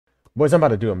Boys, I'm about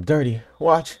to do him dirty.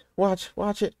 Watch, watch,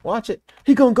 watch it, watch it.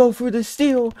 He gonna go for the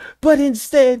steal, but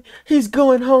instead, he's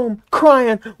going home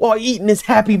crying while eating his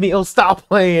Happy Meal. Stop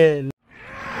playing.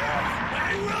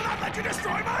 I will not let you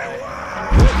destroy my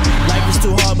world. Life is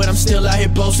too hard, but I'm still out here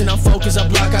boasting. I'm focused, I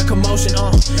block out commotion.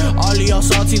 All of y'all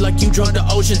salty like you drunk the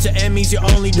ocean. To enemies, your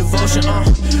only devotion.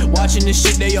 Watching this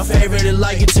shit, they your favorite and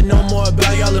like it to know more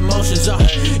about y'all emotions.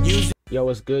 Yo,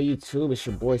 what's good, YouTube? It's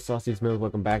your boy Saucy.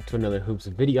 Welcome back to another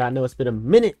Hoopz video. I know it's been a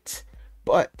minute,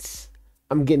 but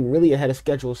I'm getting really ahead of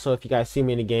schedule. So if you guys see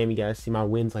me in the game, you guys see my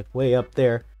wins like way up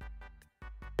there.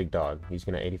 Big dog, he's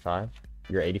gonna 85.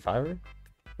 You're 85er?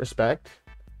 Respect.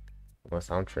 Unless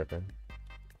I'm tripping.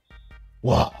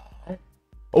 Wow.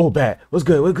 Oh, bad. What's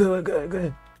good? What's good? What's good?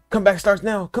 Good. Comeback starts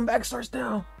now. Comeback starts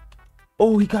now.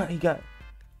 Oh, he got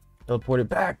teleported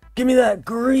back. Give me that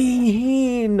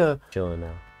green. Chilling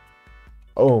now.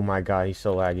 Oh my god, he's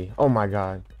so laggy. Oh my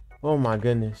god. Oh my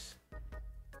goodness.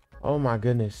 Oh my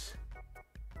goodness.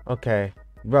 Okay,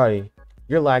 buddy,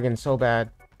 you're lagging so bad.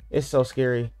 It's so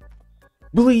scary.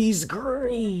 Please,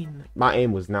 green. My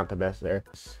aim was not the best there.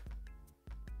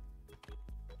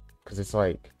 Because it's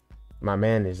like, my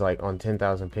man is like on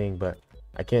 10,000 ping, but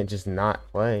I can't just not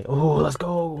play. Oh, let's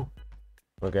go.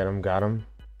 Look at him, got him.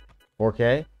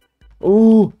 4K.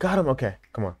 Ooh, got him. Okay,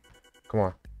 come on. Come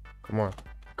on. Come on.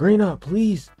 Green up,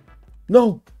 please.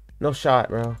 No shot,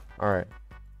 bro. All right,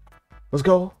 let's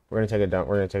go. We're gonna take a dunk.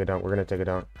 We're gonna take a dunk. We're gonna take a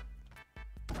dunk.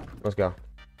 Let's go,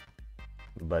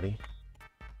 buddy.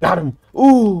 Got him.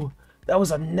 Ooh, that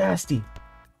was a nasty.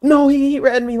 No, he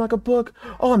read me like a book.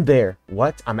 Oh, I'm there.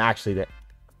 What? I'm actually there.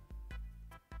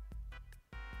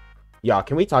 Y'all,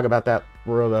 can we talk about that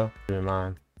for real though? In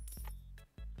mind.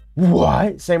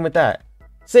 What? Same with that.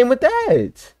 Same with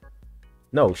that.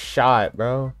 No shot,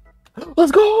 bro.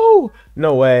 Let's go!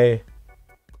 No way.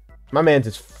 My man's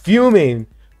just fuming.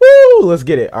 Woo! Let's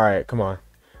get it. All right, come on.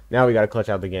 Now we got to clutch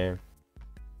out the game.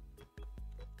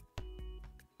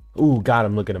 Ooh, got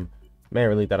him. Look at him. Man,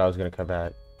 really thought I was going to come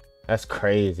back. That's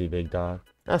crazy, big dog.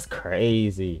 That's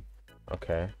crazy.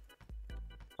 Okay.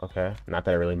 Okay. Not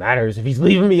that it really matters if he's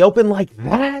leaving me open like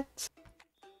that.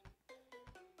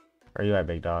 Where you at,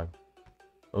 big dog?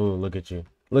 Ooh, look at you.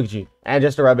 Look at you. And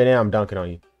just to rub it in, I'm dunking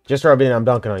on you. Just rub it in, I'm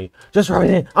dunking on you. Just rub it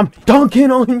in, I'm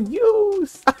dunking on you.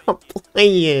 Stop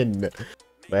playing.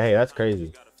 But hey, that's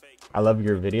crazy. I love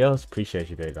your videos. Appreciate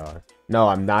you, big dog. No,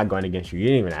 I'm not going against you. You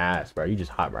didn't even ask, bro. You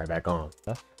just hop right back on.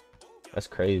 That's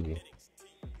crazy.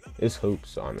 It's Hoopz,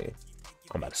 so I mean,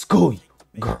 I'm about to school you.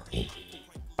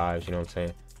 Guys, you know what I'm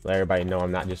saying? Let everybody know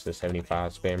I'm not just a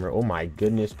 75 spammer. Oh my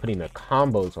goodness, putting the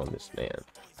combos on this man.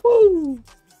 Woo!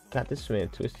 Got this man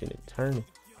twisting and turning.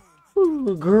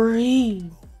 Ooh,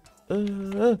 green.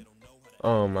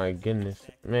 Oh my goodness,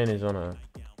 man is on a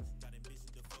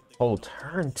whole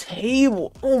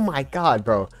turntable. Oh my god,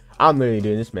 bro, I'm literally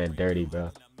doing this man dirty,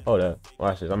 bro. Hold up,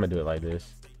 watch this. I'm gonna do it like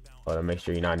this. Hold up, make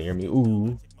sure you're not near me.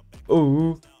 Ooh,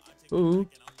 ooh, ooh.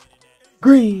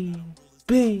 Green,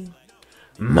 bing,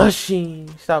 machine.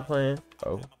 Stop playing.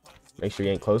 Oh, make sure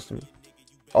you ain't close to me.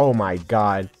 Oh my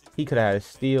god, he could have had a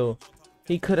steal.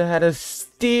 He could have had a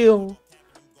steal.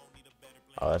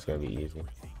 Oh, that's gonna be easy.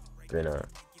 Green up.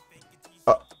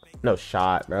 Oh, no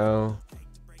shot, bro.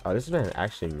 Oh, this man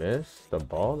actually missed the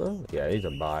ball though. Yeah, he's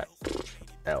a bot.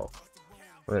 L.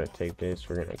 We're gonna take this.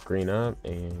 We're gonna green up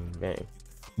and bang.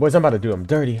 Boys, I'm about to do him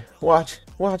dirty. Watch,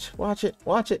 watch, watch it,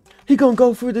 watch it. He gonna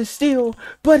go for the steal,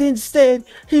 but instead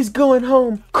he's going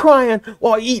home crying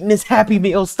while eating his Happy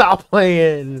Meal. Stop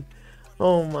playing.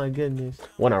 Oh my goodness.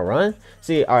 When I run,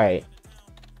 see, all right.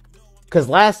 Cause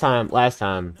last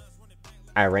time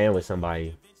I ran with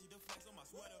somebody,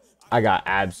 I got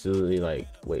absolutely like,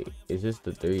 wait, is this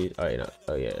the 3? Oh, yeah, no.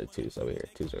 Oh yeah, the 2's over here.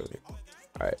 2's over here.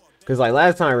 All right, because like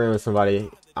last time I ran with somebody,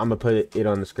 I'm gonna put it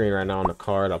on the screen right now on the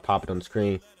card. I'll pop it on the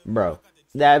screen, bro.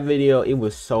 That video, it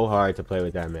was so hard to play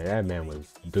with that man. That man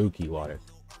was dookie water.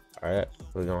 All right,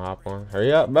 we're gonna hop on.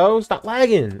 Hurry up, bro. Stop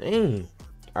lagging. Dang.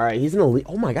 All right, he's in the lead.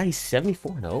 Oh my god, he's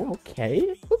 74-0.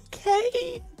 Okay,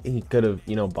 okay. He could have,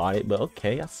 you know, bought it, but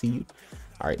okay, I see you.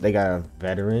 All right, they got a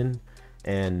veteran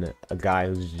and a guy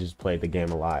who's just played the game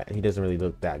a lot. He doesn't really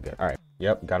look that good. All right,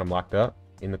 yep, got him locked up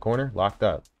in the corner. Locked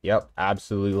up. Yep,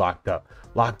 absolutely locked up.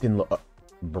 Locked in.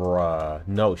 Bruh,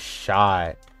 no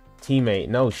shot. Teammate,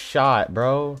 no shot,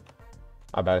 bro.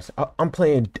 I'm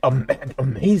playing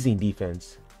amazing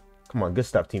defense. Come on, good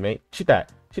stuff, teammate. Shoot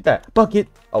that. Shoot that. Bucket.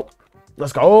 Oh,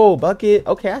 let's go. Bucket.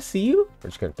 Okay, I see you. We're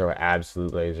just going to throw an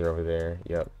absolute laser over there.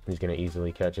 Yep, he's going to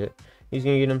easily catch it. He's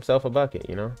gonna get himself a bucket,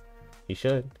 you know? He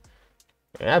should.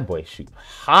 Man, that boy shoot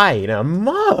high in a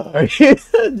mug.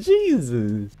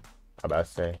 Jesus. I'm about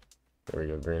to say, There we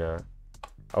go, green up.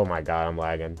 Oh my god, I'm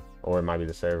lagging. Or it might be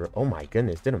the server. Oh my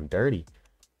goodness, did him dirty.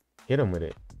 Hit him with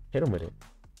it. Hit him with it.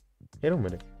 Hit him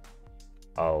with it.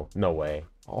 Oh, no way.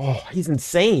 Oh, he's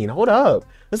insane. Hold up.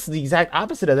 This is the exact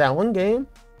opposite of that one game.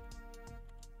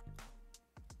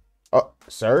 Oh,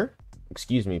 sir?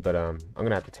 Excuse me, but I'm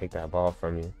gonna have to take that ball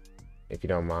from you, if you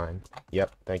don't mind.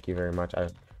 Yep, thank you very much. I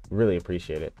really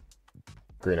appreciate it.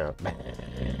 Green up.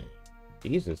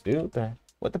 Jesus, dude.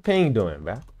 What the ping doing,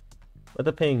 bro? What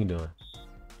the ping doing?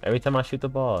 Every time I shoot the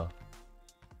ball.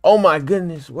 Oh my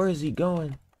goodness, where is he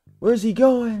going? Where's he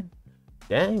going?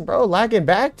 Dang, bro, lagging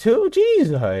back too?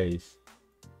 Jesus.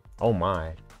 Oh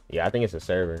my. Yeah, I think it's a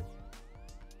server.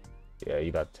 Yeah,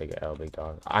 you about to take an L, big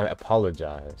dog. I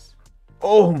apologize.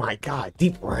 Oh my god,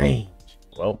 deep range.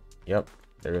 Well, yep,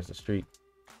 there is the streak.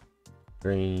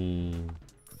 Green.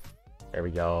 There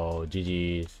we go.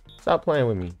 GG's. Stop playing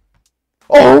with me.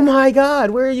 Oh my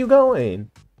god, where are you going?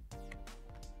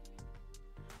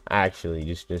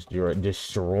 Actually, you're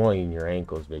destroying your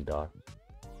ankles, big dog.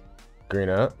 Green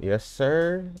up. Yes,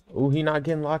 sir. Oh, he not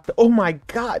getting locked up. Oh my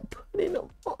god. Put in a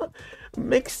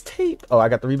mixtape. Oh, I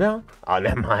got the rebound. Oh,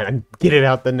 never mind. Get it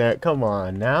out the net. Come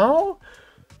on now.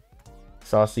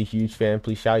 Saucy, huge fan.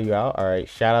 Please shout you out. All right.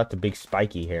 Shout out to big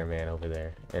spiky hair man over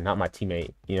there. And not my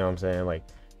teammate. You know what I'm saying? Like,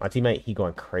 my teammate, he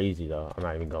going crazy, though. I'm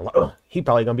not even going to lie. He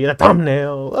probably going to be in a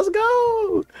thumbnail. Let's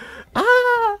go.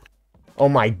 Ah. Oh,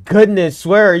 my goodness.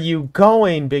 Where are you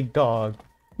going, big dog?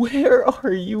 Where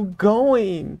are you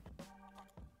going?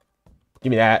 Give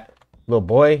me that, little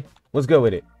boy. Let's go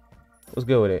with it. Let's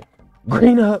go with it.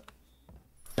 Green up.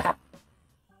 Pow.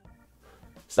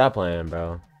 Stop playing,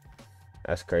 bro.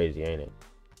 That's crazy, ain't it?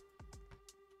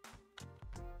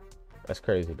 That's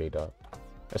crazy, big dog.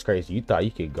 That's crazy. You thought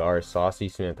you could guard Saucy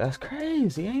Smith. That's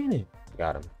crazy, ain't it?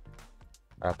 Got him.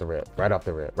 Right off the rip. Right off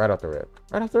the rip. Right off the rip.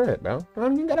 Right off the rip, bro. I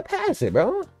don't even gotta pass it,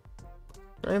 bro.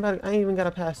 I ain't even gotta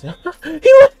pass it.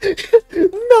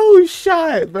 No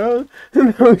shot, bro.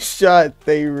 No shot.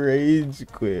 They rage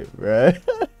quit, bro.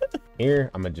 Here,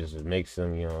 I'm gonna just make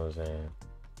some, you know what I'm saying?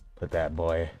 Put that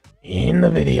boy in the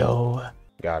video.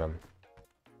 Got him.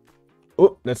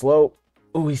 Oh, that's low.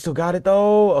 Oh, he still got it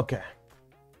though. Okay.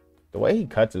 The way he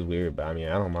cuts is weird, but I mean,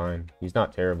 I don't mind. He's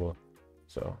not terrible,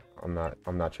 so I'm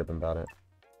not tripping about it.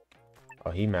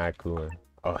 Oh, he mad cooling.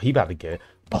 Oh, he about to get it.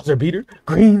 Buzzer beater.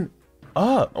 Green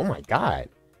up. Oh my god,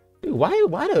 dude,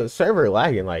 why the server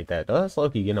lagging like that? That's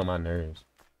low-key getting on my nerves.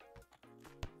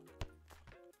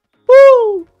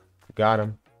 Woo! Got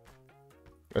him.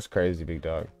 That's crazy, big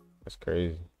dog. That's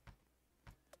crazy.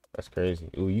 That's crazy.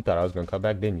 Ooh, you thought I was gonna come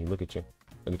back, didn't you? Look at you.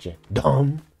 Look at you.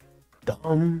 Dumb.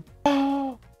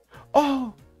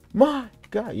 Oh my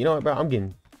god. You know what, bro? I'm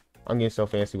getting so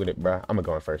fancy with it, bro. I'm gonna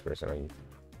go in first person on you.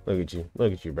 Look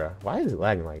at you, bro. Why is it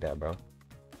lagging like that, bro?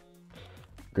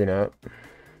 Green up.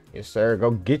 Yes, sir.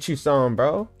 Go get you some,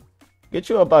 bro. Get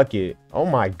you a bucket. Oh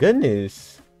my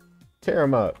goodness. Tear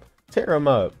him up. Tear him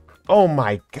up. Oh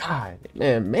my god.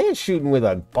 Man shooting with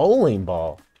a bowling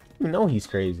ball. You know he's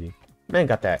crazy. Man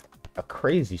got a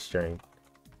crazy strength.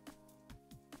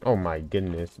 Oh my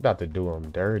goodness. About to do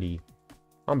him dirty.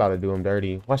 I'm about to do him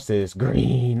dirty. Watch this.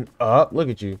 Green up. Look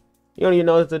at you. You don't even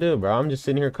know what to do, bro. I'm just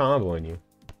sitting here comboing you.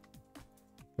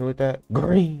 And with that,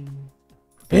 green.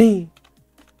 Bing.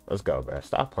 Let's go, bro.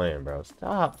 Stop playing, bro.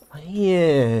 Stop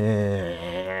playing.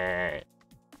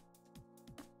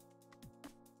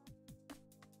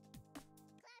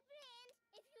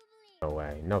 No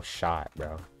way. No shot,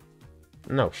 bro.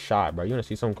 No shot, bro. You want to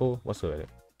see something cool? Let's go with it.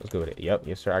 Let's go with it. Yep.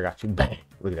 Yes, sir. I got you. Bang.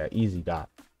 Look at that. Easy dot.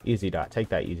 Easy dot. Take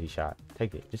that easy shot.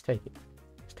 Take it. Just take it.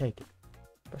 Just take it.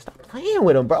 Bro, stop playing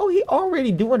with him, bro. He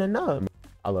already doing enough.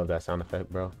 I love that sound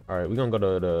effect, bro. All right. We're going to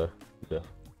go to the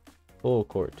full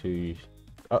court twos.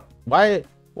 Why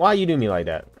you do me like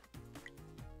that?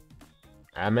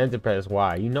 I meant to press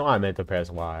Y. You know I meant to press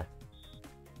Y.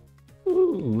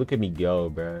 Ooh, look at me go,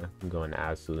 bro. I'm going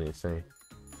absolutely insane.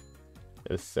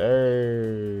 Yes,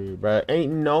 sir. Bro,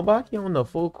 ain't nobody on the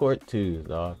full court twos,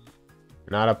 dog.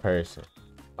 Not a person.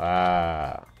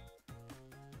 Wow.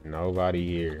 Nobody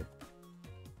here.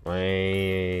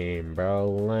 Lame, bro.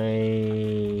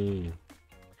 Lame.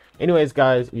 Anyways,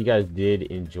 guys, if you guys did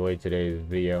enjoy today's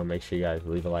video, make sure you guys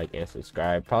leave a like and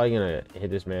subscribe. Probably gonna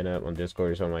hit this man up on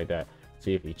Discord or something like that.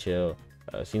 See if he chill.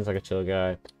 Seems like a chill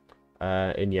guy.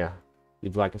 And yeah,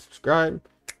 leave a like and subscribe.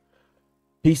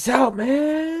 Peace out,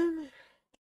 man.